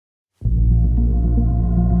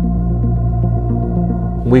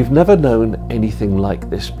We've never known anything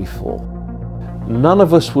like this before. None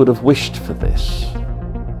of us would have wished for this,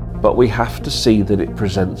 but we have to see that it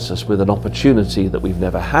presents us with an opportunity that we've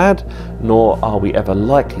never had, nor are we ever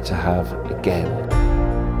likely to have again.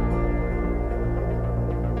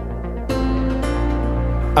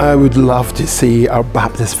 I would love to see our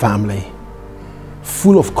Baptist family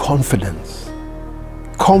full of confidence,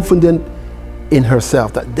 confident in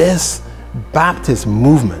herself that this Baptist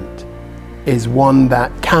movement is one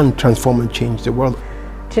that can transform and change the world.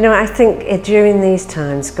 Do you know, I think during these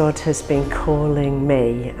times God has been calling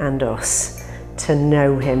me and us to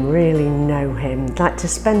know him, really know him, like to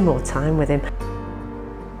spend more time with him.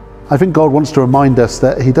 I think God wants to remind us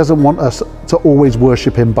that he doesn't want us to always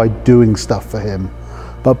worship him by doing stuff for him,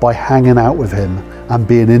 but by hanging out with him and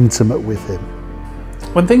being intimate with him.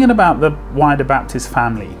 When thinking about the wider Baptist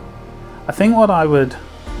family, I think what I would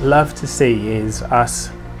love to see is us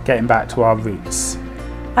getting back to our roots.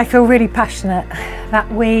 I feel really passionate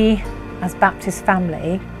that we, as Baptist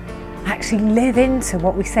family, actually live into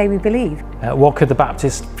what we say we believe. What could the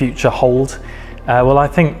Baptist future hold? Well, I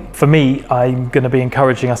think for me, I'm going to be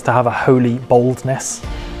encouraging us to have a holy boldness.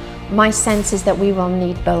 My sense is that we will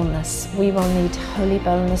need boldness. We will need holy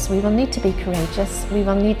boldness. We will need to be courageous. We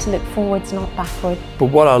will need to look forwards, not backward. But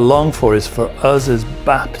what I long for is for us as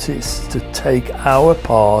Baptists to take our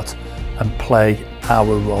part and play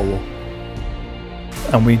our role.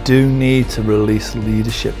 And we do need to release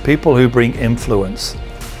leadership, people who bring influence.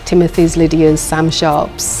 Timothy's, Lydia's, Sam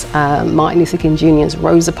Sharp's, Martin Luther King Jr.'s,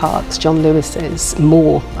 Rosa Parks, John Lewis's,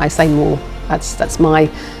 more. I say more. That's my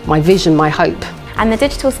vision, my hope. And the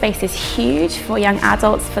digital space is huge for young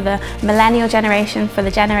adults, for the millennial generation, for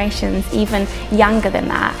the generations even younger than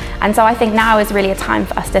that. And so I think now is really a time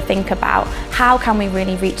for us to think about how can we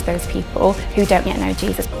really reach those people who don't yet know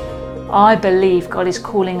Jesus. I believe God is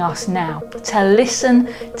calling us now to listen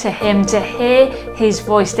to him, to hear his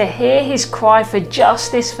voice, to hear his cry for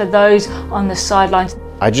justice for those on the sidelines.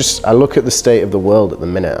 I look at the state of the world at the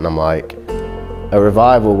minute and I'm like, a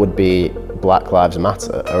revival would be Black Lives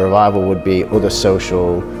Matter. A revival would be other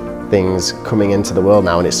social things coming into the world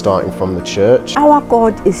now, and it's starting from the church. Our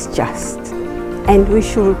God is just, and we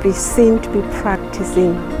should be seen to be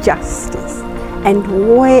practicing justice.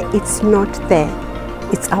 And where it's not there,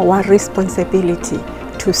 it's our responsibility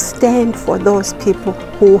to stand for those people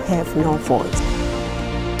who have no voice.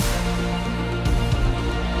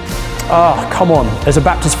 Ah, come on, as a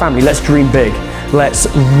Baptist family, let's dream big. Let's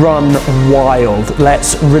run wild.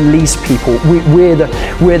 Let's release people. We're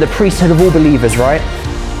the priesthood of all believers, right?